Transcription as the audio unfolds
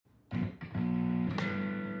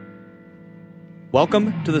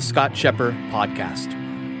Welcome to the Scott Shepard Podcast.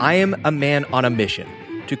 I am a man on a mission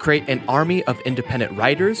to create an army of independent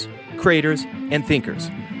writers, creators, and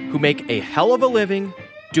thinkers who make a hell of a living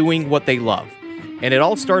doing what they love. And it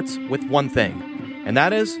all starts with one thing, and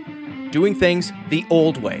that is doing things the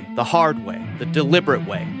old way, the hard way, the deliberate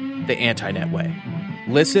way, the anti-net way.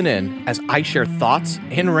 Listen in as I share thoughts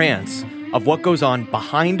and rants of what goes on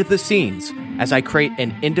behind the scenes as I create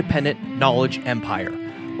an independent knowledge empire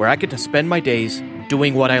where I get to spend my days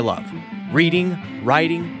doing what I love, reading,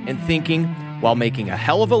 writing, and thinking while making a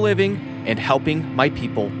hell of a living and helping my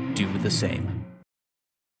people do the same.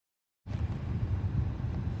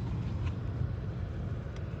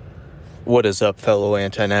 What is up, fellow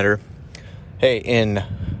anti-netter? Hey, in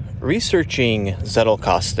researching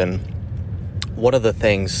Zettelkasten, one of the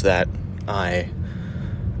things that I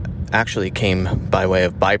actually came by way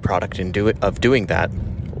of byproduct of doing that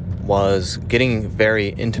was getting very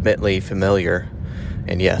intimately familiar,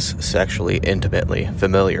 and yes, sexually intimately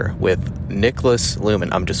familiar with Niklas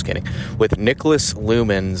Luhmann. I'm just kidding. With Niklas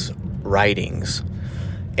Luhmann's writings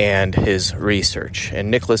and his research.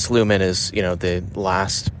 And Niklas Luhmann is, the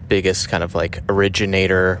last biggest kind of like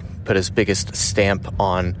originator, put his biggest stamp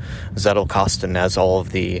on Zettelkasten as all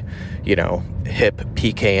of the, hip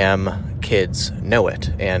PKM kids know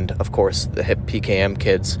it. And of course, the hip PKM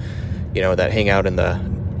kids, that hang out in the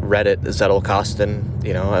Reddit Zettelkasten,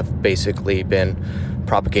 have basically been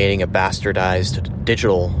propagating a bastardized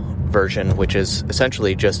digital version, which is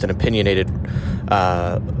essentially just an opinionated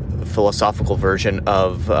philosophical version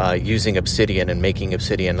of using Obsidian and making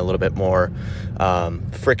Obsidian a little bit more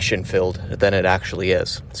friction-filled than it actually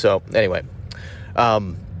is. So anyway,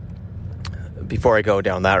 before I go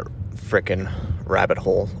down that frickin' rabbit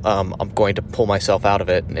hole, I'm going to pull myself out of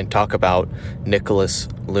it and talk about Niklas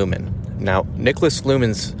Luhmann. Now, Niklas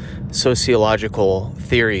Luhmann's sociological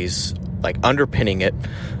theories, like underpinning it,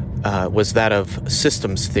 was that of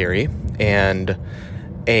systems theory and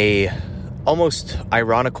a almost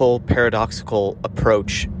ironical, paradoxical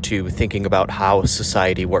approach to thinking about how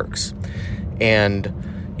society works. And,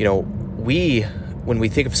 when we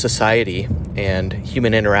think of society and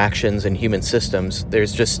human interactions and human systems,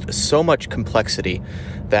 there's just so much complexity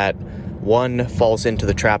that one falls into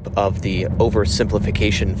the trap of the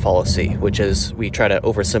oversimplification fallacy, which is we try to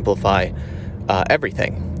oversimplify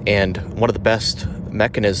everything. And one of the best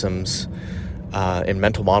mechanisms in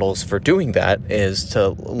mental models for doing that is to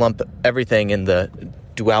lump everything in the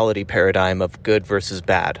duality paradigm of good versus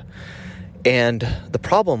bad. And the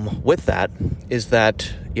problem with that is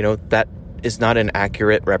that, that is not an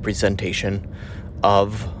accurate representation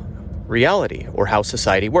of reality or how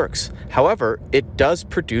society works. However, it does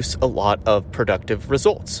produce a lot of productive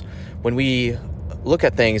results. When we look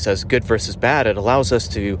at things as good versus bad, it allows us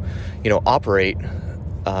to, operate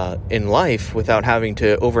in life without having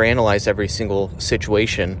to overanalyze every single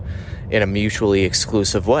situation in a mutually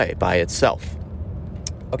exclusive way by itself.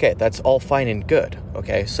 Okay, that's all fine and good.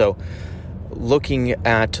 Okay, so looking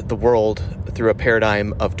at the world through a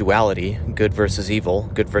paradigm of duality, good versus evil,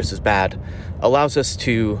 good versus bad, allows us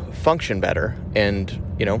to function better and,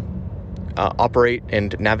 operate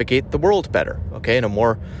and navigate the world better, okay, in a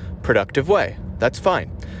more productive way. That's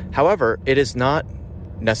fine. However, it is not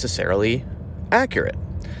necessarily accurate.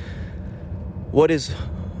 What is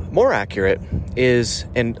more accurate is,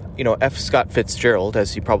 and F. Scott Fitzgerald,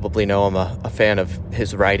 as you probably know, I'm a fan of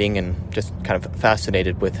his writing and just kind of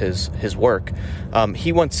fascinated with his work.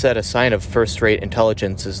 He once said a sign of first-rate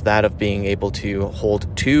intelligence is that of being able to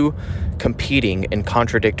hold two competing and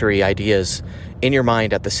contradictory ideas in your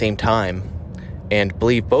mind at the same time and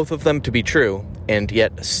believe both of them to be true and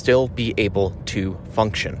yet still be able to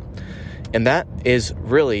function. And that is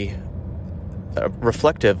really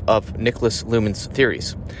reflective of Niklas Luhmann's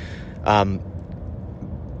theories.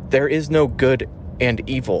 There is no good and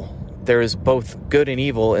evil. There is both good and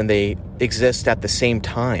evil, and they exist at the same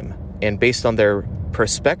time. And based on their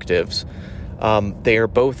perspectives, they are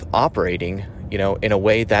both operating, in a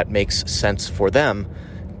way that makes sense for them,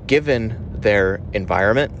 given their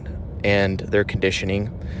environment and their conditioning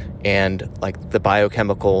and like the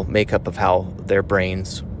biochemical makeup of how their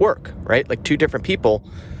brains work, right? Like two different people.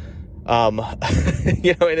 And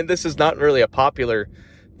this is not really a popular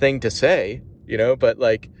thing to say, but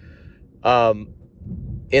like,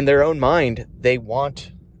 in their own mind, they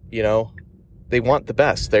want the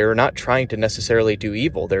best. They're not trying to necessarily do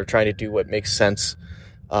evil. They're trying to do what makes sense,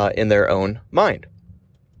 in their own mind.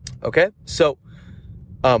 Okay. So,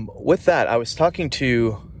 with that, I was talking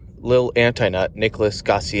to Lil Anti-Nut, Nicholas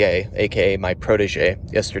Gassier, aka my protege,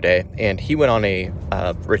 yesterday, and he went on a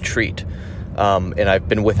retreat and I've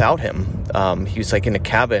been without him. He was like in a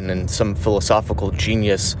cabin in some philosophical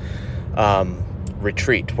genius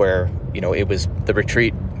retreat where, it was the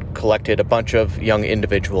retreat collected a bunch of young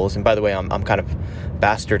individuals. And by the way, I'm kind of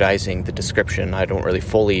bastardizing the description. I don't really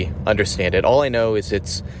fully understand it. All I know is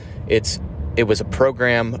it was a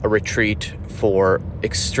program, a retreat for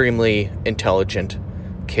extremely intelligent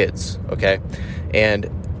kids, okay? And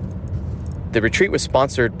the retreat was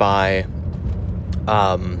sponsored by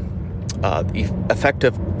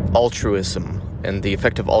Effective Altruism and the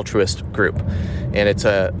Effective Altruist group. And it's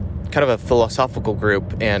a kind of a philosophical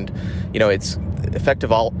group, and, it's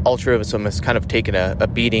Effective Altruism has kind of taken a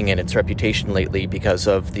beating in its reputation lately because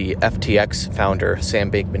of the FTX founder,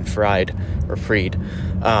 Sam Bankman-Fried,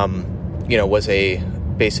 was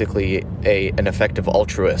basically an effective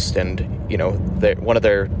altruist. And, one of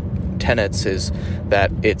their tenets is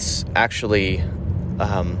that it's actually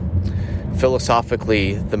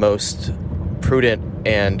philosophically the most prudent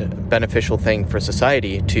and beneficial thing for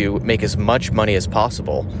society to make as much money as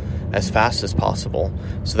possible, as fast as possible,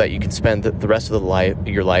 so that you can spend the rest of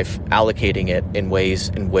your life allocating it in ways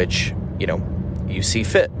in which, you see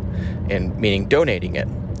fit, and meaning donating it,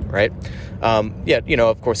 right?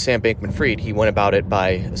 Of course, Sam Bankman-Fried, he went about it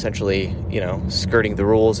by essentially, skirting the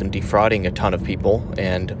rules and defrauding a ton of people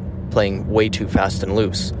and playing way too fast and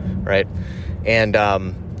loose, right? And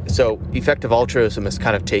so effective altruism has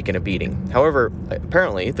kind of taken a beating. However,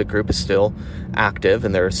 apparently the group is still active,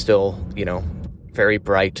 and there are still, very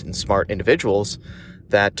bright and smart individuals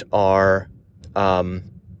that are,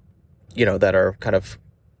 that are kind of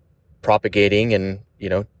propagating and,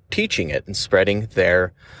 teaching it and spreading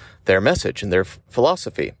their message and their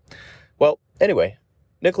philosophy. Well, anyway,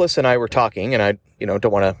 Nicholas and I were talking, and I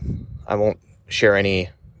won't share any,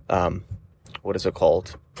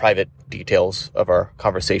 private details of our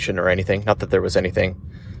conversation or anything. Not that there was anything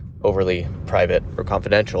overly private or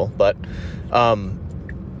confidential, but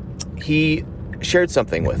he shared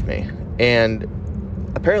something with me, and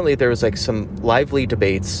apparently there was like some lively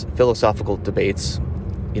debates, philosophical debates,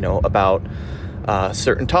 about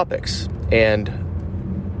certain topics. And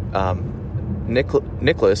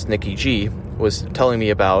Nicky G was telling me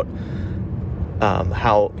about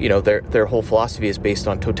how, their whole philosophy is based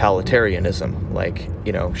on totalitarianism. Like,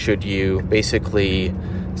 should you basically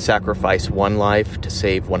sacrifice one life to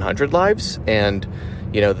save 100 lives? And,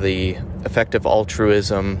 the effective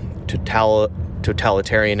altruism,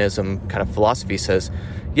 totalitarianism kind of philosophy says,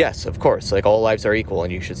 yes, of course, like all lives are equal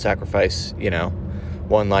and you should sacrifice,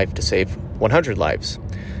 one life to save 100 lives.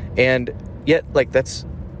 And yet, like, that's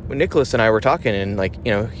when Nicholas and I were talking, and like,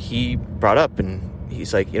 he brought up, and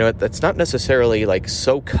he's like, that's not necessarily like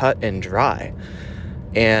so cut and dry.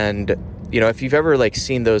 And, if you've ever like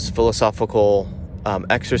seen those philosophical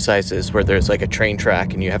exercises where there's like a train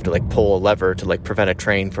track and you have to like pull a lever to like prevent a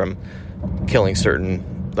train from killing a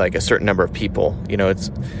certain number of people,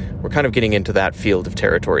 we're kind of getting into that field of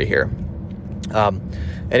territory here.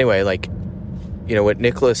 Anyway, like, what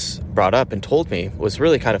Nicholas brought up and told me was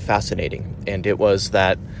really kind of fascinating. And it was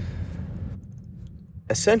that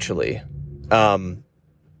essentially,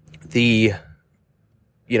 the,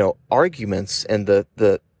 arguments and that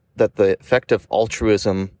the effective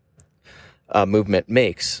altruism movement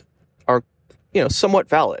makes are, somewhat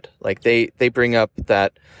valid. Like they bring up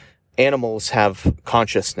that animals have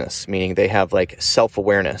consciousness, meaning they have like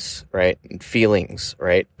self-awareness, right? And feelings,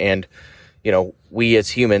 right? And, we as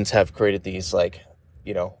humans have created these like,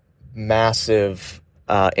 massive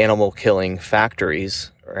animal killing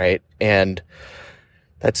factories, right? And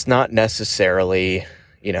that's not necessarily,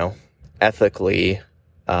 ethically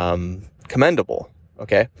commendable,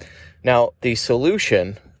 okay? Now, the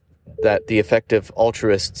solution that the effective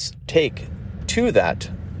altruists take to that,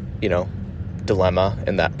 dilemma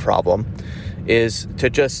and that problem is to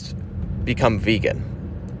just become vegan.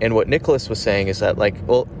 And what Nicholas was saying is that, like,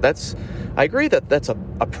 well, I agree that that's a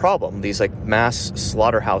problem. These like mass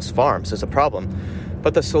slaughterhouse farms is a problem,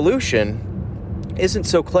 but the solution isn't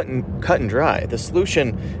so cut and dry. The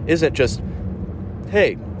solution isn't just,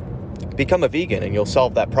 hey, become a vegan and you'll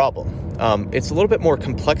solve that problem. It's a little bit more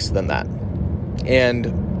complex than that. And,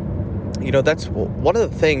 that's one of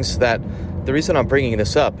the things that the reason I'm bringing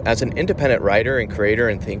this up as an independent writer and creator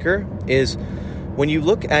and thinker is when you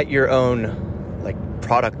look at your own like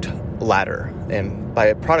product ladder, and by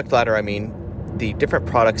a product ladder, I mean the different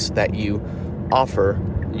products that you offer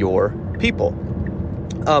your people.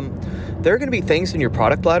 There are going to be things in your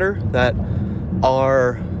product ladder that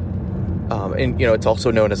are, and it's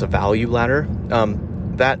also known as a value ladder,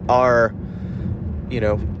 that are,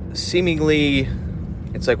 seemingly,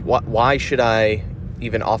 it's like, why should I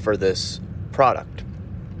even offer this product?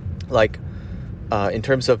 Like, in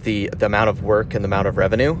terms of the amount of work and the amount of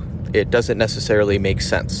revenue, it doesn't necessarily make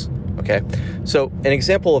sense. Okay. So an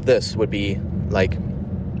example of this would be like,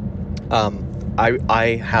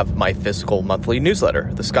 I have my physical monthly newsletter,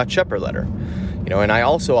 the Scott Shepherd letter, and I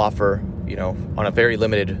also offer, on a very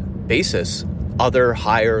limited basis, other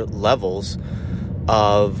higher levels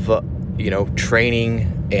of,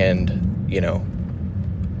 training and,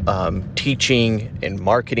 teaching and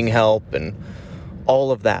marketing help and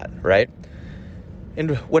all of that, right?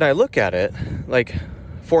 And when I look at it, like,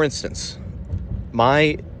 for instance,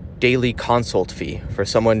 my daily consult fee for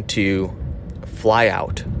someone to fly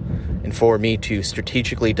out and for me to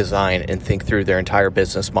strategically design and think through their entire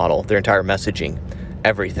business model, their entire messaging,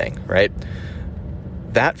 everything, right?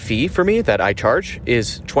 That fee for me that I charge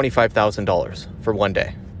is $25,000 for one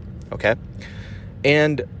day, okay?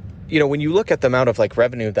 And, when you look at the amount of like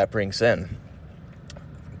revenue that brings in,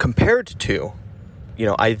 compared to,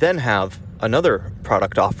 I then have another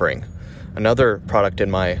product offering, another product in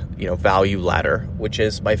my, value ladder, which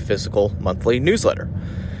is my physical monthly newsletter,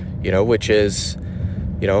 which is,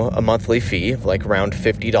 a monthly fee of like around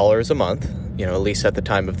 $50 a month, at least at the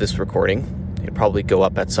time of this recording. It'd probably go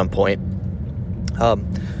up at some point.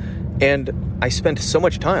 And I spend so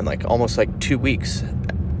much time, like almost like 2 weeks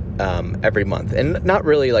every month, and not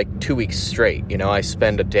really like 2 weeks straight. I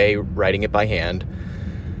spend a day writing it by hand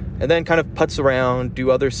and then kind of putz around,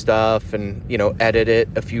 do other stuff and, edit it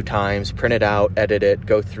a few times, print it out, edit it,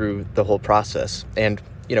 go through the whole process. And,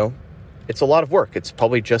 it's a lot of work. It's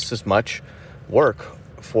probably just as much work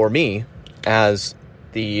for me as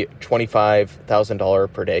the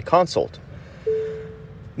 $25,000 per day consult.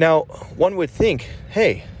 Now, one would think,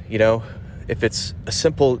 hey, if it's a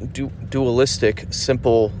simple dualistic,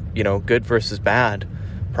 simple, good versus bad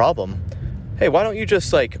problem, hey, why don't you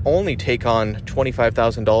just like only take on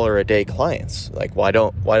 $25,000 a day clients? Like, why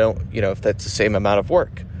don't, if that's the same amount of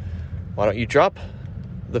work, why don't you drop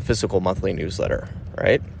the physical monthly newsletter,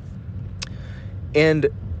 right? And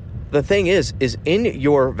the thing is in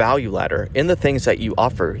your value ladder, in the things that you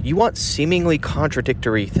offer, you want seemingly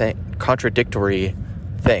contradictory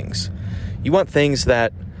things. You want things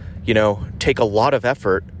that, take a lot of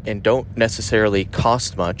effort and don't necessarily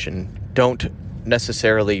cost much and don't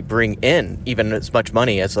necessarily bring in even as much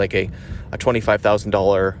money as like a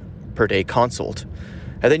 $25,000 per day consult.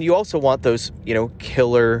 And then you also want those,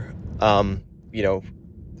 killer,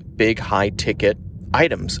 big high ticket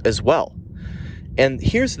items as well. And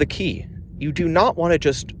here's the key. You do not want to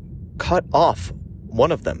just cut off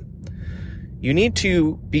one of them. You need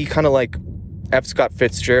to be kind of like F. Scott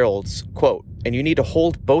Fitzgerald's quote, and you need to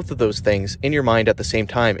hold both of those things in your mind at the same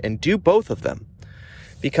time and do both of them.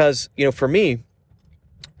 Because, for me,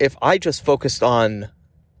 if I just focused on,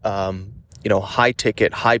 high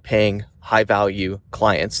ticket, high paying, high value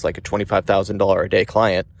clients, like a $25,000 a day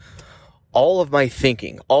client, all of my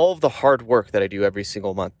thinking, all of the hard work that I do every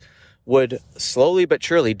single month would slowly but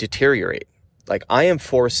surely deteriorate. Like, I am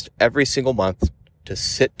forced every single month to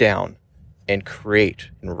sit down and create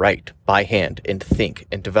and write by hand and think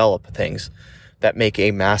and develop things that make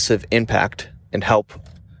a massive impact and help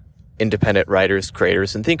independent writers,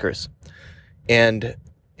 creators, and thinkers. And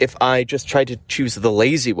if I just try to choose the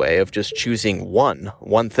lazy way of just choosing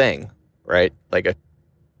one thing, right? Like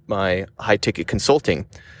my high ticket consulting,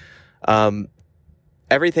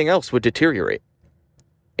 everything else would deteriorate.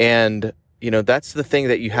 And, that's the thing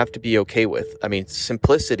that you have to be okay with. I mean,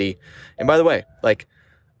 simplicity. And by the way, like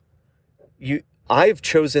I've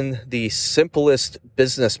chosen the simplest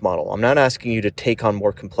business model. I'm not asking you to take on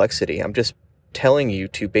more complexity. I'm just telling you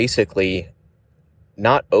to basically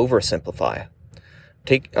not oversimplify.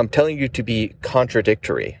 I'm telling you to be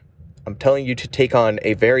contradictory. I'm telling you to take on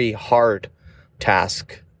a very hard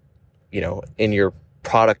task, in your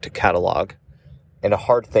product catalog, and a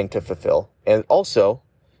hard thing to fulfill. And also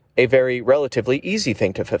a very relatively easy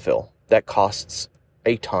thing to fulfill that costs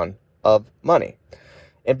a ton of money.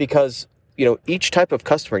 And because, each type of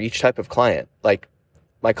customer, each type of client, like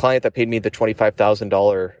my client that paid me the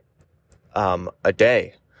 $25,000 a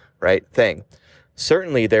day, right, thing,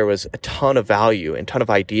 certainly there was a ton of value and ton of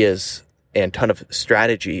ideas and ton of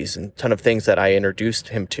strategies and ton of things that I introduced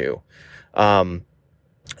him to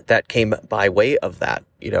that came by way of that,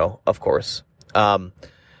 of course.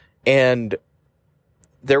 And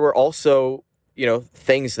there were also,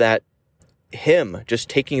 things that him just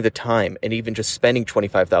taking the time and even just spending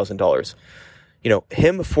 $25,000,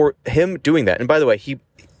 him doing that. And by the way, he,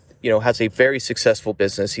 has a very successful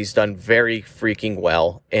business. He's done very freaking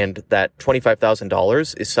well. And that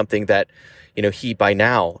 $25,000 is something that, he by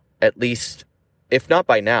now, at least, if not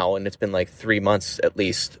by now, and it's been like 3 months at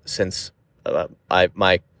least since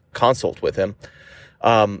my consult with him,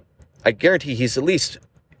 I guarantee he's at least,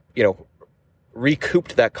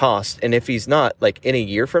 recouped that cost. And if he's not, like in a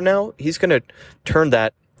year from now, he's going to turn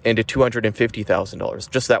that into $250,000.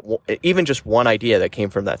 Just that, even just one idea that came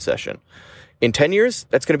from that session. In 10 years,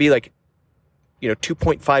 that's going to be like,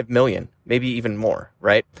 2.5 million, maybe even more,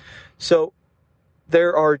 right? So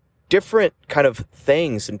there are different kind of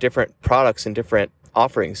things and different products and different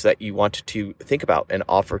offerings that you want to think about and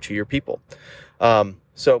offer to your people.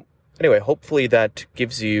 So anyway, hopefully that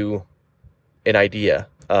gives you an idea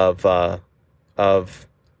of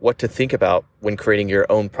what to think about when creating your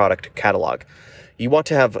own product catalog. You want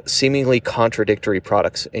to have seemingly contradictory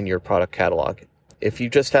products in your product catalog. If you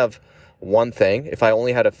just have one thing, if I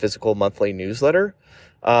only had a physical monthly newsletter,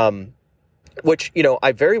 which,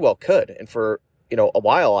 I very well could. And for, a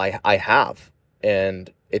while I have,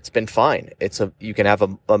 and it's been fine. You can have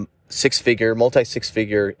a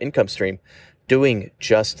multi-six-figure income stream doing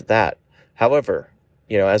just that. However,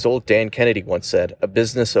 as old Dan Kennedy once said, a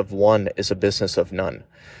business of one is a business of none.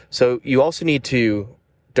 So you also need to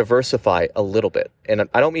diversify a little bit. And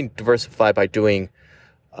I don't mean diversify by going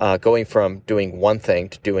from doing one thing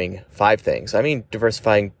to doing 5 things. I mean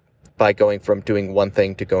diversifying by going from doing one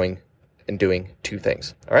thing to going and doing 2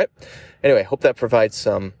 things. All right? Anyway, hope that provides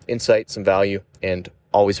some insight, some value, and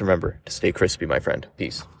always remember to stay crispy, my friend.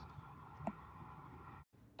 Peace.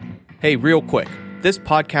 Hey, real quick. This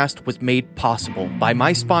podcast was made possible by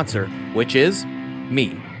my sponsor, which is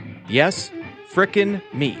me. Yes, frickin'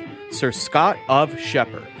 me, Sir Scott of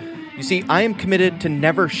Shepherd. You see, I am committed to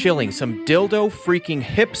never shilling some dildo freaking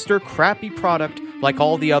hipster crappy product like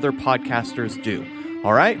all the other podcasters do.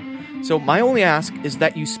 All right? So my only ask is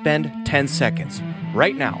that you spend 10 seconds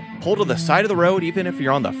right now, pull to the side of the road, even if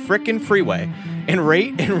you're on the frickin' freeway, and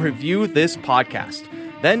rate and review this podcast.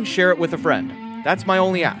 Then share it with a friend. That's my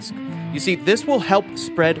only ask. You see, this will help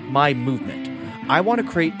spread my movement. I want to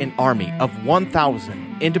create an army of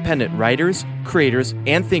 1,000 independent writers, creators,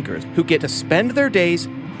 and thinkers who get to spend their days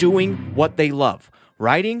doing what they love: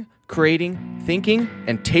 writing, creating, thinking,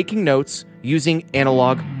 and taking notes using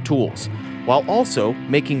analog tools, while also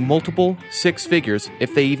making multiple 6 figures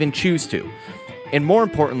if they even choose to. And more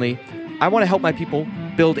importantly, I want to help my people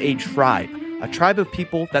build a tribe of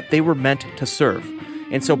people that they were meant to serve.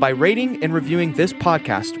 And so by rating and reviewing this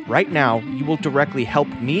podcast right now, you will directly help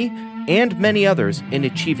me and many others in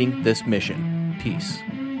achieving this mission. Peace.